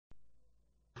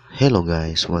Hello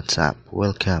guys, what's up?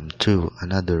 Welcome to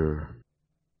another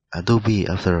Adobe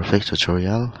After Effects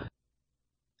tutorial.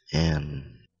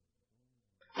 And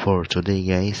for today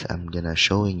guys, I'm gonna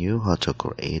showing you how to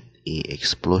create a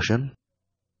explosion.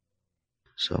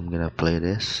 So I'm gonna play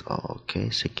this. Okay,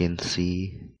 so you can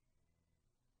see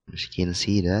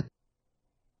that.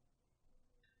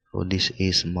 So this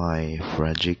is my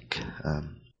project,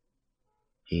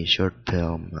 a short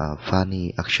film,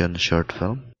 funny action short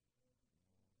film.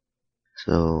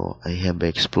 So I have an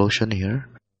explosion here.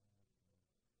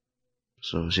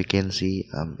 So as you can see,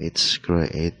 it's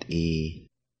create a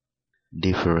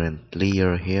different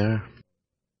layer here.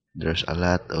 There's a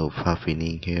lot of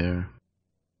happening here.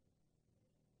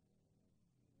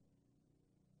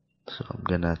 So I'm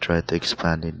gonna try to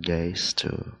expand it guys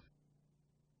to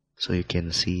so you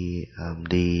can see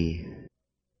the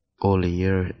all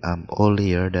layer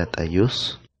that I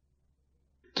use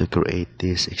to create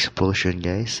this explosion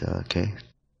guys. Okay,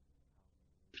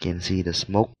 you can see the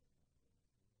smoke.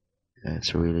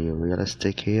 It's really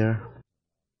realistic here.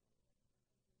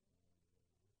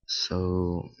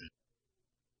 So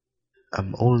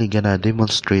I'm only gonna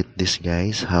demonstrate this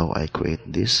guys how I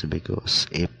create this, because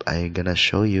if I gonna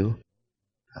show you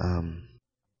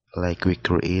like we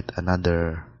create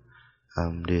another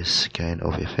this kind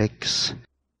of effects,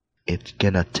 it's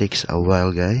gonna takes a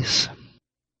while guys.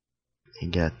 It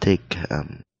gonna take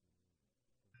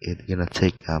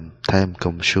time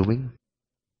consuming.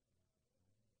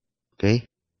 Okay,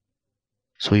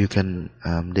 so you can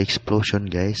the explosion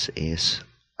guys is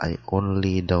I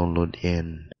only download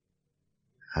in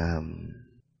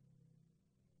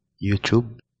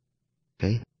YouTube.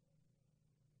 Okay,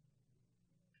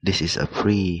 this is a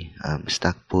free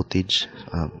stock footage,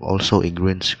 also a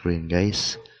green screen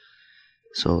guys,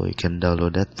 so you can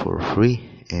download that for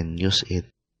free and use it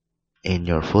in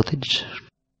your footage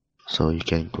so you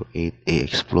can create a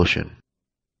explosion.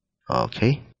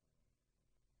 Okay,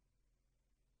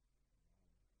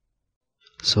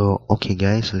 so okay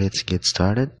guys, let's get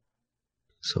started.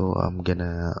 So I'm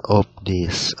gonna off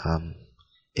this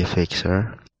effects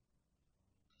here.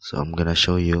 So I'm gonna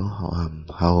show you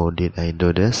how did I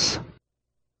do this.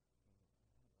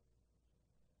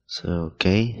 So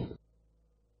okay,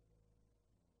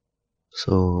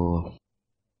 so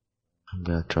I'm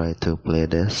gonna try to play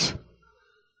this.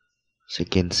 So you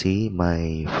can see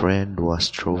my friend was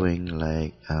throwing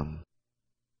like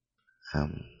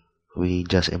we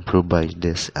just improvised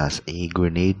this as a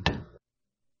grenade.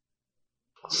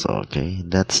 So okay,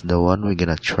 that's the one we're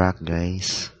gonna track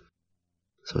guys.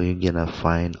 So you're gonna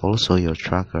find also your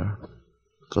tracker,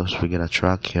 because we're gonna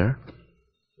track here.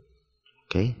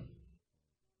 Okay,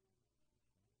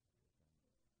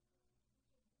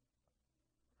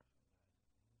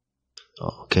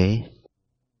 okay,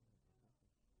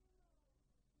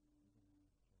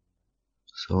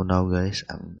 so now guys,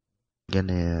 I'm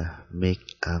gonna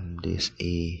make this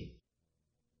a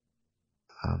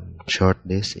short.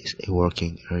 This is a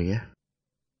working area,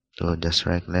 so just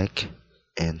right click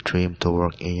and trim to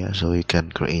work area so you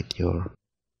can create your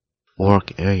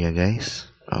work area guys.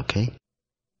 Okay,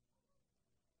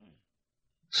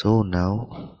 so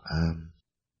now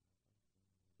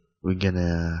we're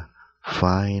gonna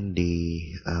find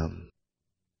the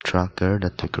tracker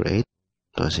that we create.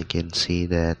 So as you can see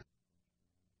that,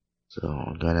 so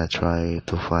I'm gonna try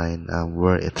to find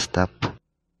where it stopped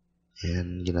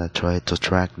and gonna try to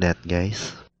track that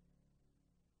guys.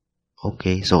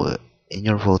 Okay, so in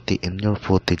your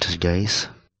footage guys,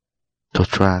 to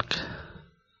track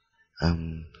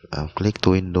click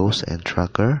to Windows and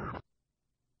tracker.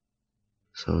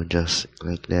 So just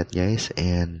click that guys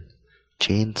and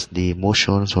change the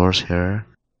motion source here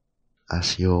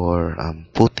as your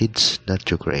footage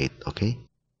that you create. Okay,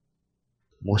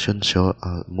 motion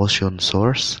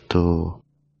source to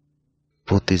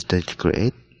footage that you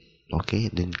create. Okay,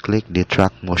 then click the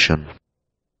track motion.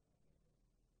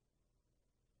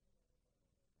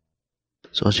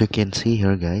 So as you can see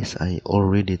here guys, I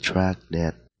already tracked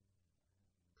that.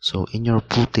 So in your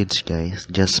footage guys,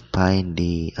 just find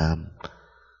the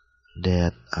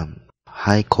that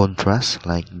high contrast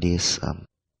like this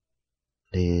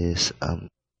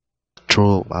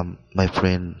throw my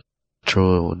friend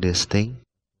throw this thing.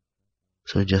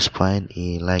 So just find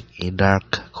a like a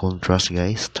dark contrast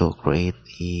guys to create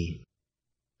a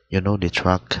the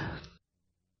track,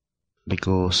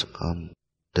 because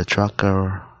the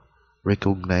tracker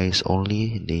recognize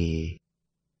only the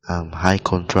high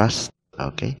contrast.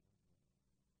 Okay,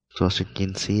 so as you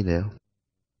can see there,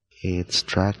 it's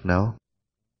tracked now.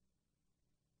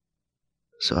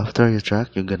 So after you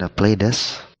track, you're gonna play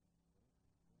this.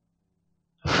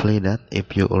 Play that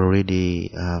if you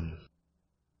already um,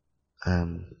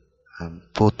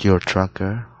 put your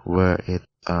tracker where it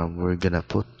we're gonna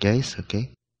put, guys.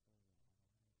 Okay,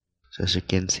 so as you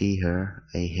can see here,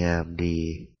 I have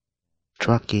the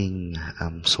tracking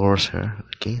source here.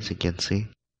 Okay, as you can see,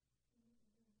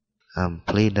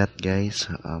 play that, guys,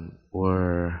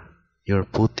 where your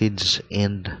footage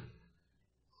and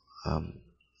um,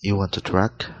 you want to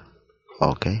track.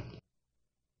 Okay,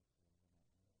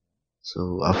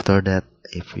 so after that,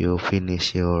 if you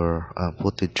finish your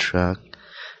footage track,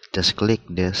 just click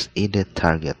this edit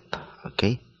target.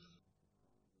 Okay,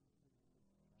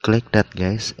 click that,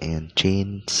 guys, and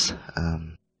change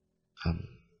um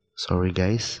sorry,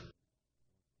 guys,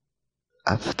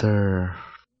 after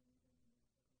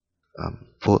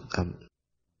put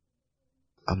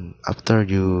after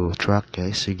you track,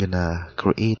 guys, you're gonna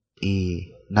create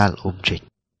a null object.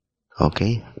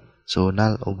 Okay, so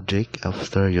null object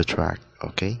after you track.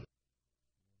 Okay,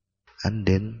 and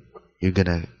then you're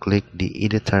gonna click the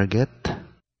edit target.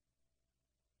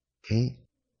 Okay,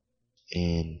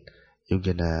 and you're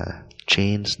gonna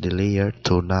change the layer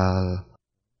to null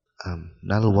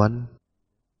one,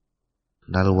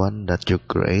 that you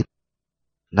create,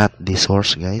 not the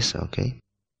source, guys. Okay,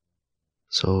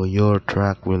 so your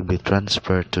track will be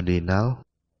transferred to the null.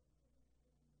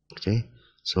 Okay,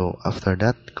 so after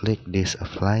that, click this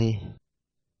apply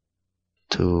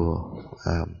to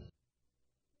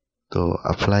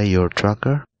apply your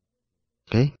tracker.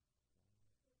 Okay,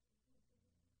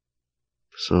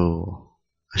 so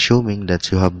assuming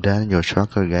that you have done your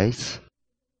tracker, guys,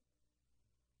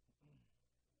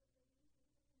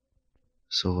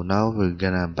 so now we're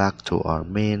gonna back to our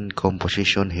main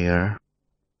composition here.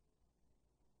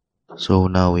 So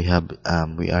now we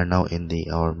are now in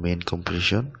the our main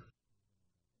composition.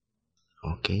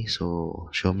 Okay, so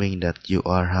assuming that you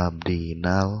are have the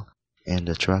null and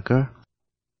the tracker,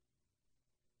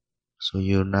 so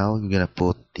you're gonna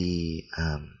put the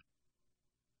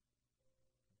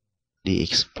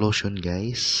explosion,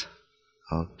 guys.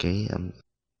 Okay,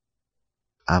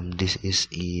 this is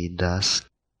a dust,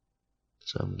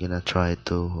 so I'm gonna try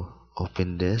to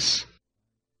open this.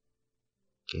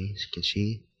 Okay, as you can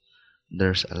see,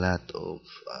 there's a lot of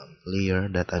layer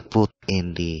that I put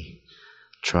in the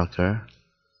tracker.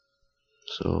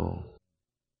 So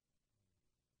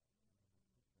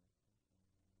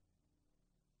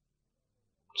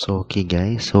okay,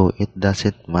 guys, so it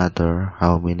doesn't matter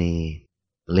how many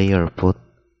layer put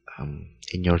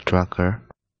in your tracker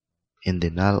in the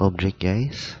null object,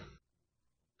 guys.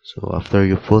 So after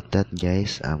you put that,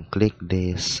 guys, click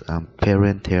this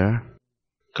parent here,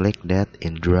 click that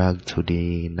and drag to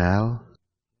the null.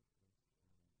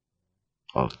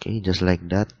 Okay, just like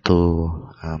that, to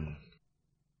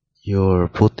your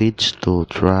footage to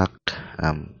track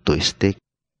to stick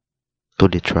to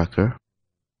the tracker.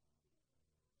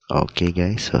 Okay,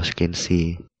 guys, so as you can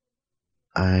see,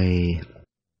 I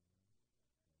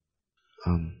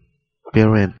um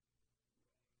parent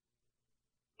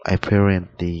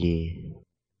the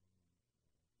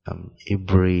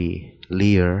every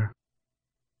layer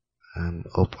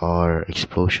of our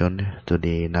explosion to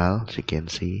the null, as you can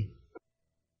see.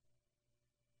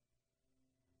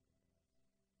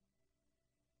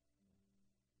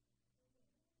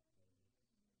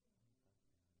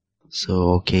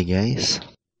 So okay, guys,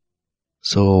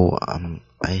 so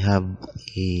I have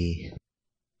a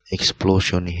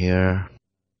explosion here,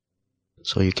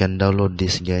 so you can download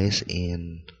this, guys,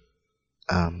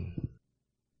 um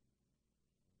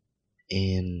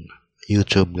in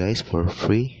YouTube, guys, for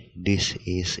free. This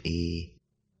is a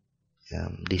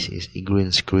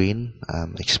green screen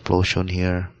explosion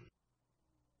here.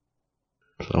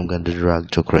 So I'm going to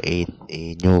drag to create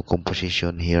a new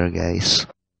composition here, guys,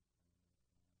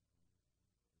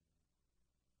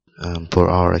 for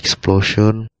our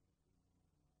explosion.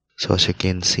 So as you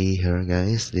can see here,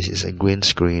 guys, this is a green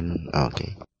screen.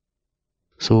 Okay,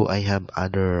 so I have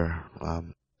other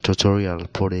tutorial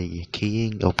for the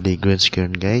keying of the green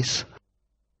screen, guys,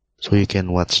 so you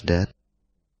can watch that.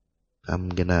 I'm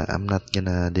not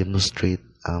gonna demonstrate,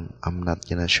 I'm not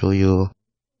gonna show you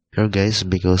here, guys,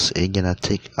 because it's gonna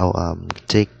take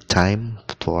time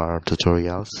for our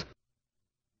tutorials.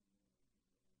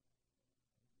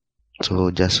 So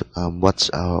just watch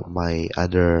my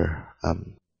other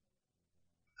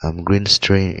green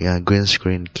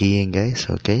screen keying, guys.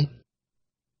 Okay,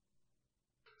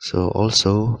 so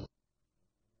also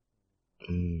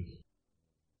um,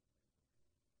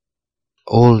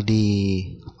 all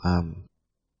the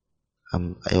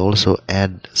I also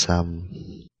add some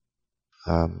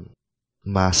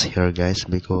mask here, guys,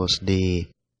 because the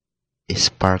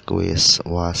spark was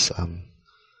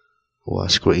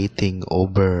was creating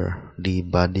over the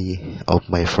body of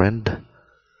my friend.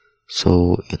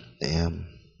 So it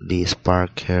the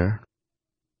spark here,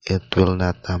 it will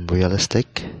not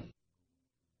realistic.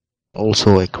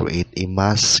 Also, I create a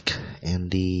mask in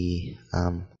the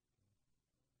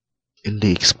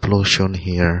explosion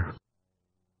here.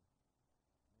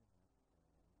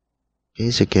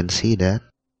 As you can see that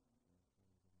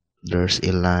there's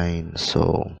a line.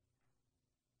 So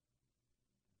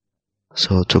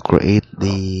to create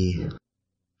the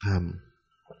um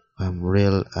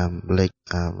real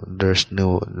there's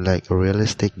no like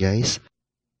realistic, guys.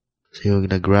 So you're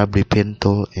gonna grab the pen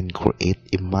tool and create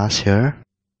a mask here.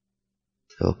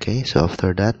 Okay, so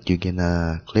after that you're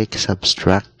gonna click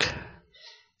subtract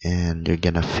and you're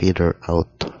gonna feather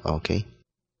out. Okay,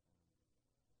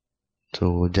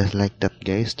 so just like that,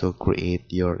 guys, to create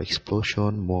your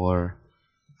explosion more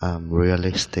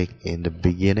realistic in the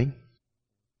beginning.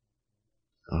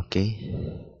 Okay,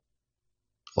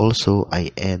 also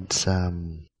I add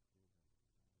some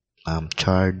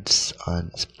charts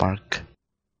on spark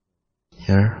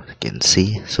here, you can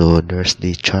see. So there's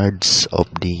the charts of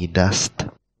the dust.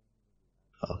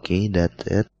 Okay, that's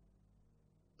it.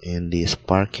 And the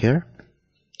spark here,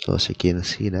 so as you can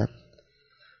see that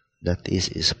is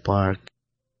a spark.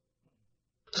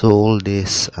 So all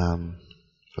this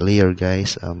layer,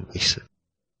 guys,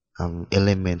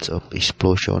 elements of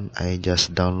explosion, I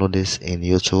just download this in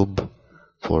YouTube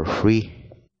for free.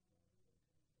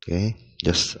 Okay,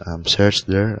 just search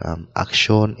there,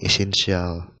 action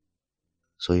essential,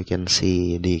 so you can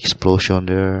see the explosion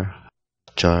there,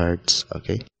 charts.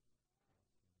 Okay,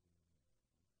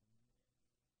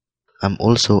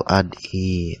 also add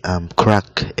a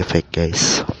crack effect,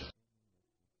 guys.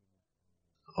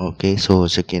 Okay, so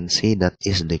as you can see, that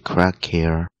is the crack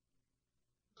here.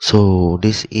 So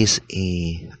this is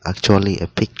actually a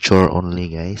picture only,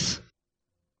 guys.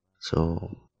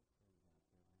 So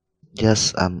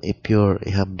just if you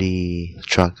have the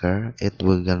tracker, it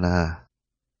will gonna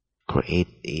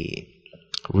create a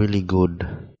really good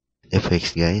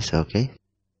effects, guys. Okay,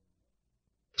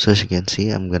 so as you can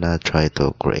see, I'm gonna try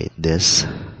to create this.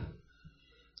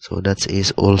 So that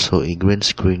is also a green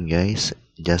screen, guys.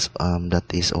 Just that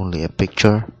is only a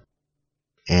picture,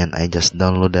 and I just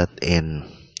download that in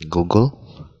Google.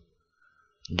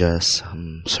 Just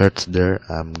search there,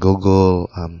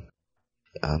 Google um,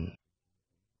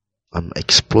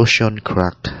 explosion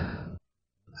crack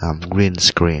green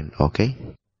screen. Okay,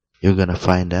 you're gonna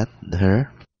find that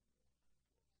there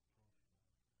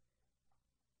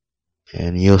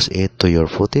and use it to your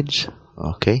footage.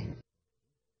 Okay,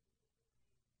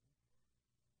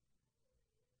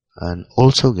 and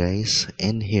also, guys,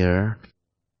 in here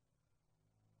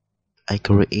I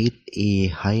create a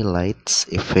highlights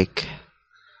effect,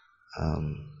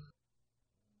 um,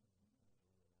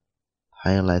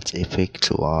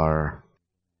 to our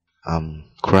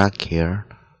crack here.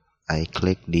 I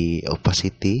click the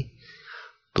opacity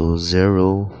to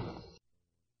 0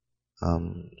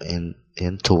 and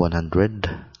into 100.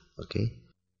 Okay,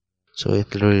 so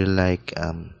it really like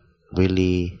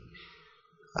really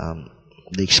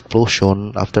the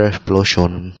explosion, after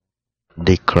explosion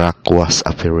the crack was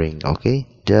appearing. Okay,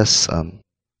 just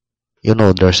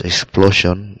there's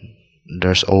explosion,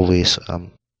 there's always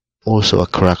also a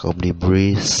crack of the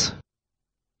breeze.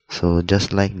 So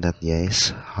just like that,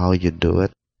 guys, how you do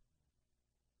it,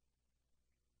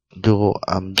 do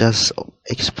just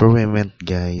experiment,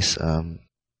 guys,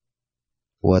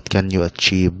 what can you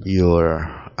achieve your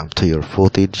to your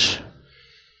footage.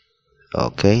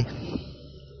 Okay,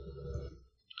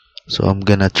 so I'm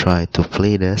gonna try to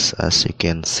play this. As you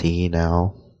can see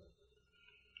now,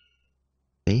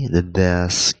 okay, the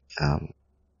desk,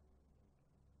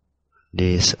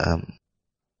 this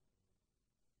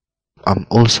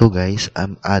also, guys,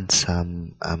 add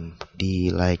some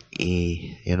the like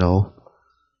a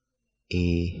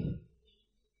a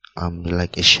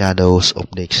like a shadows of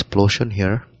the explosion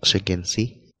here. As you can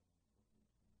see,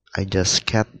 I just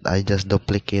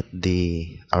duplicate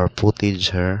the our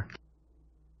footage here,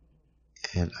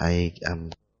 and I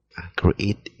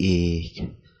create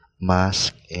a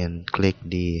mask and click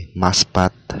the mask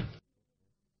path,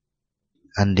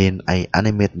 and then I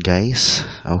animate, guys.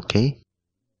 Okay,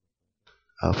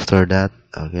 after that,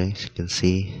 okay, as you can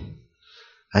see,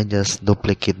 I just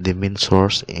duplicate the main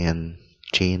source and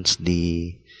change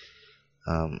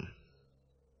um,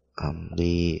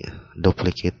 the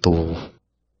duplicate to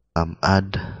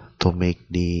add to make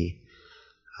the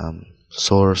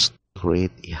source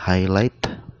create a highlight.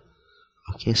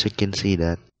 Okay, so you can see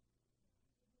that,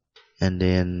 and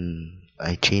then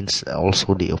I change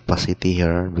also the opacity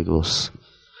here because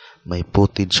my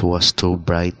footage was too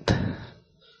bright,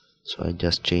 so I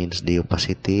just changed the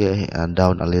opacity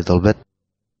down a little bit.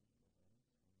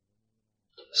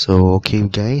 So okay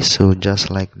guys, so just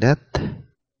like that.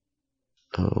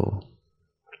 So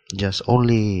just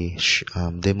only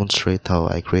demonstrate how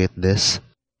I create this.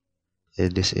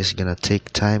 This is gonna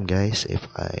take time guys if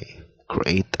I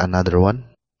create another one.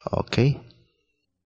 Okay,